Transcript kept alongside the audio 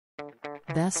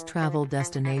Best travel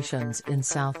destinations in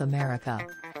South America.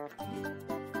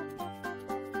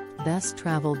 Best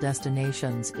travel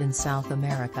destinations in South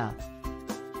America.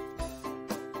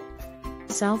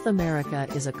 South America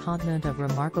is a continent of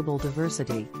remarkable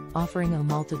diversity, offering a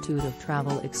multitude of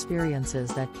travel experiences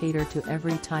that cater to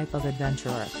every type of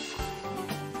adventurer.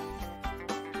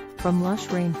 From lush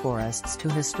rainforests to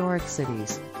historic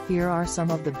cities, here are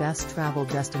some of the best travel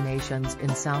destinations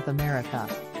in South America,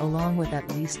 along with at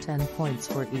least 10 points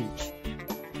for each.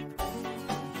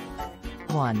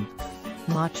 1.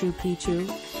 Machu Picchu,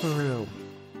 Peru.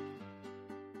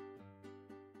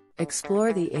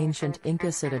 Explore the ancient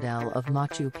Inca citadel of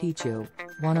Machu Picchu,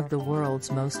 one of the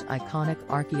world's most iconic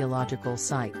archaeological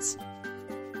sites.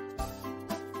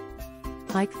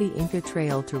 Hike the Inca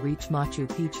Trail to reach Machu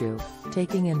Picchu,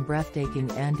 taking in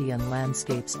breathtaking Andean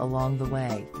landscapes along the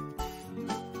way.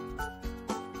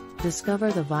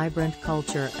 Discover the vibrant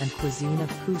culture and cuisine of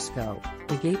Cusco,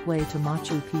 the gateway to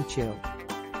Machu Picchu.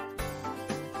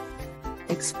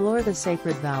 Explore the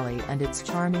Sacred Valley and its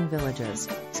charming villages,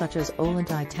 such as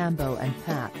Ollantaytambo and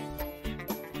Pac.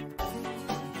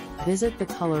 Visit the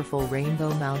colorful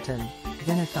Rainbow Mountain,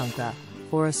 Vinicunca,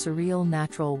 for a surreal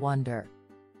natural wonder.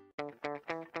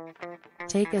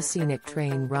 Take a scenic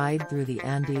train ride through the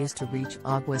Andes to reach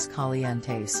Aguas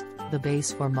Calientes, the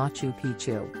base for Machu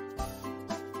Picchu.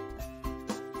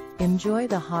 Enjoy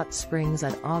the hot springs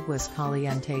at Aguas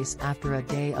Calientes after a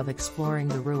day of exploring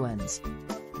the ruins.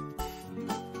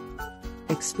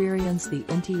 Experience the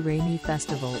Inti Raymi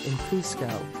Festival in Cusco,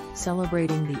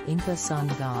 celebrating the Inca sun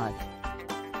god.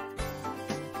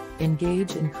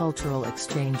 Engage in cultural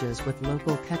exchanges with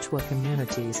local Quechua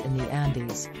communities in the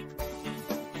Andes.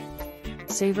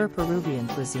 Savor Peruvian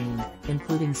cuisine,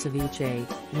 including ceviche,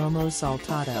 lomo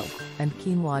saltado, and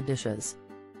quinoa dishes.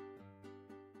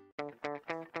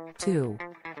 2.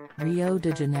 Rio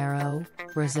de Janeiro,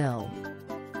 Brazil.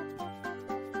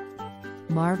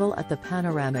 Marvel at the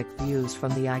panoramic views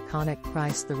from the iconic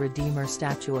Christ the Redeemer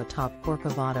statue atop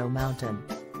Corcovado Mountain.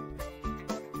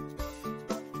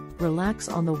 Relax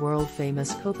on the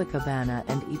world-famous Copacabana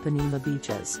and Ipanema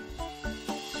beaches.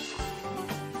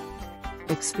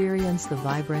 Experience the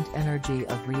vibrant energy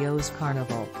of Rio's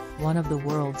Carnival, one of the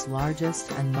world's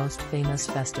largest and most famous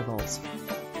festivals.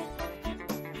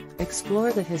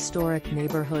 Explore the historic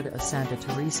neighborhood of Santa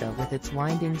Teresa with its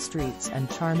winding streets and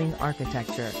charming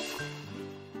architecture.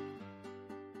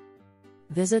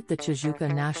 Visit the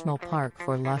Tijuca National Park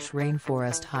for lush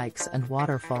rainforest hikes and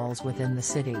waterfalls within the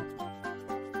city.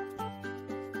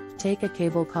 Take a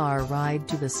cable car ride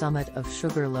to the summit of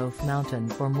Sugarloaf Mountain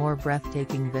for more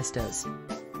breathtaking vistas.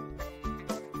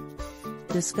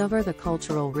 Discover the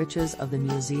cultural riches of the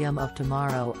Museum of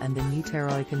Tomorrow and the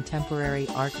Niterói Contemporary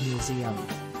Art Museum.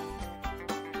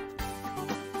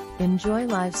 Enjoy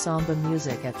live samba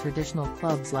music at traditional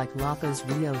clubs like Lapa's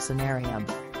Rio Scenarium.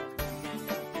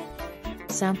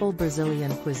 Sample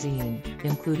Brazilian cuisine,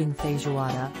 including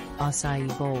feijoada, açaí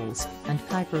bowls, and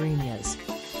caipirinhas.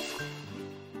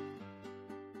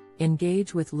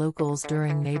 Engage with locals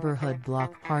during neighborhood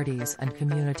block parties and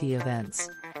community events.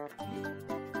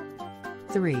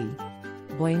 3.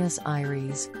 Buenos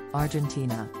Aires,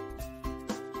 Argentina.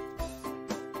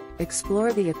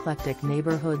 Explore the eclectic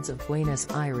neighborhoods of Buenos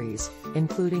Aires,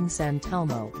 including San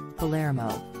Telmo,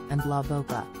 Palermo, and La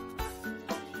Boca.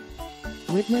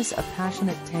 Witness a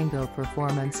passionate tango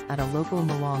performance at a local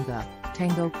milonga,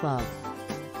 tango club.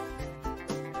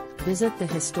 Visit the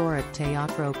historic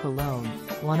Teatro Colón,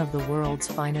 one of the world's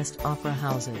finest opera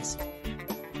houses.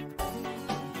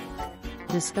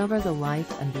 Discover the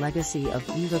life and legacy of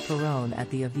Eva Perón at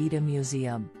the Evita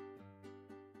Museum.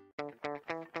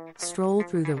 Stroll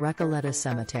through the Recoleta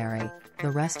Cemetery, the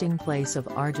resting place of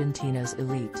Argentina's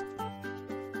elite.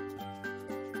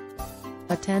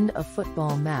 Attend a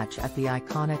football match at the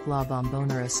iconic La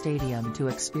Bombonera Stadium to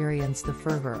experience the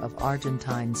fervor of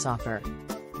Argentine soccer.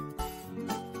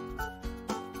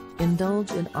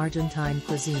 Indulge in Argentine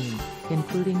cuisine,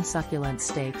 including succulent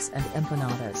steaks and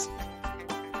empanadas.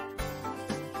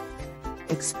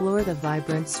 Explore the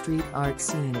vibrant street art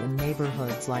scene in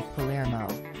neighborhoods like Palermo.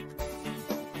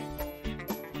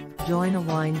 Join a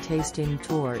wine tasting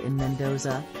tour in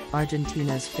Mendoza,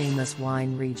 Argentina's famous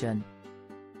wine region.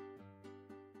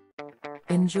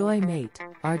 Enjoy Mate,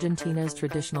 Argentina's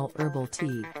traditional herbal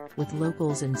tea, with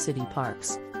locals in city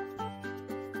parks.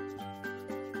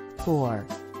 4.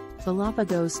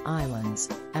 Galapagos Islands,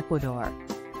 Ecuador.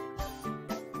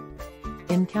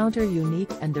 Encounter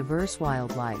unique and diverse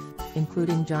wildlife,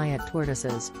 including giant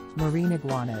tortoises, marine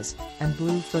iguanas, and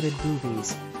blue-footed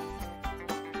boobies.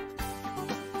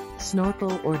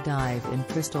 Snorkel or dive in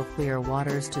crystal clear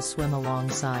waters to swim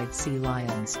alongside sea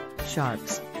lions,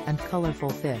 sharks, and colorful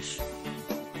fish.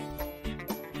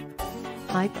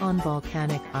 Hike on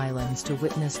volcanic islands to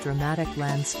witness dramatic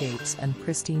landscapes and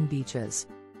pristine beaches.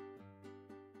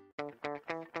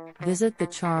 Visit the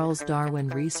Charles Darwin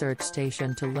Research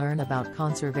Station to learn about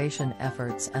conservation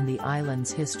efforts and the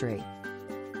island's history.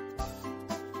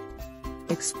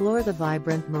 Explore the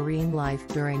vibrant marine life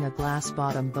during a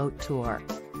glass-bottom boat tour.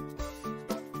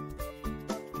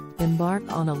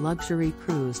 Embark on a luxury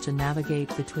cruise to navigate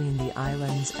between the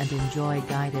islands and enjoy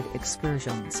guided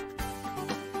excursions.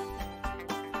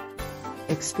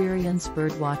 Experience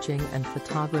birdwatching and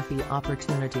photography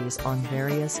opportunities on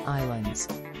various islands.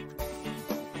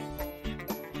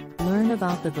 Learn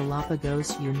about the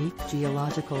Galapagos' unique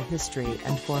geological history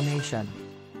and formation.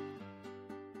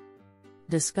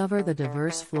 Discover the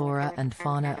diverse flora and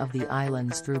fauna of the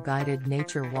islands through guided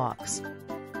nature walks.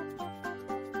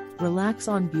 Relax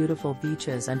on beautiful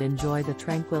beaches and enjoy the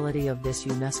tranquility of this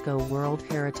UNESCO World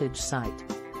Heritage Site.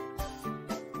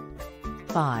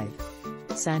 5.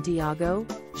 Santiago,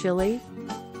 Chile.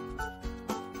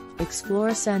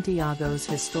 Explore Santiago's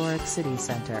historic city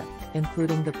center,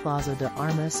 including the Plaza de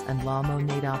Armas and La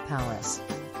Moneda Palace.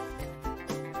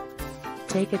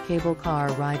 Take a cable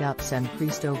car ride up San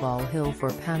Cristobal Hill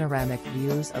for panoramic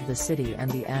views of the city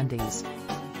and the Andes.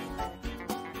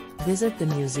 Visit the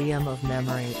Museum of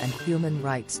Memory and Human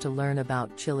Rights to learn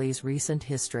about Chile's recent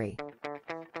history.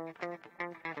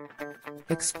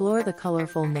 Explore the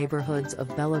colorful neighborhoods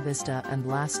of Bella Vista and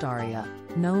Lastaria,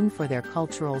 known for their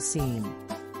cultural scene.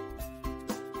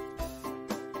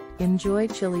 Enjoy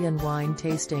Chilean wine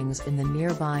tastings in the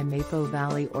nearby Maipo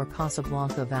Valley or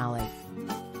Casablanca Valley.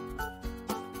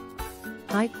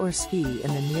 Hike or ski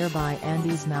in the nearby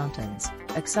Andes Mountains,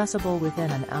 accessible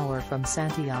within an hour from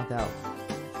Santiago.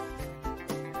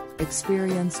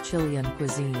 Experience Chilean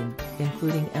cuisine,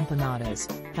 including empanadas,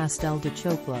 pastel de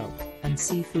choclo, and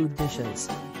seafood dishes.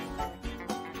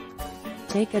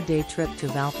 Take a day trip to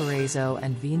Valparaiso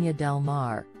and Viña del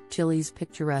Mar, Chile's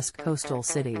picturesque coastal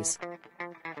cities.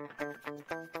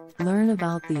 Learn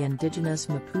about the indigenous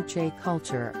Mapuche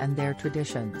culture and their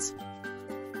traditions.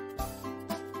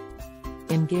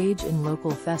 Engage in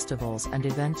local festivals and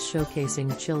events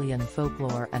showcasing Chilean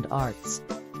folklore and arts.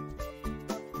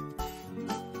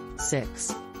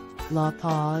 6. La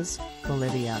Paz,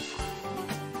 Bolivia.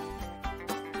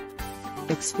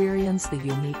 Experience the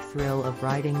unique thrill of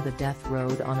riding the death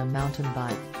road on a mountain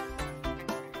bike.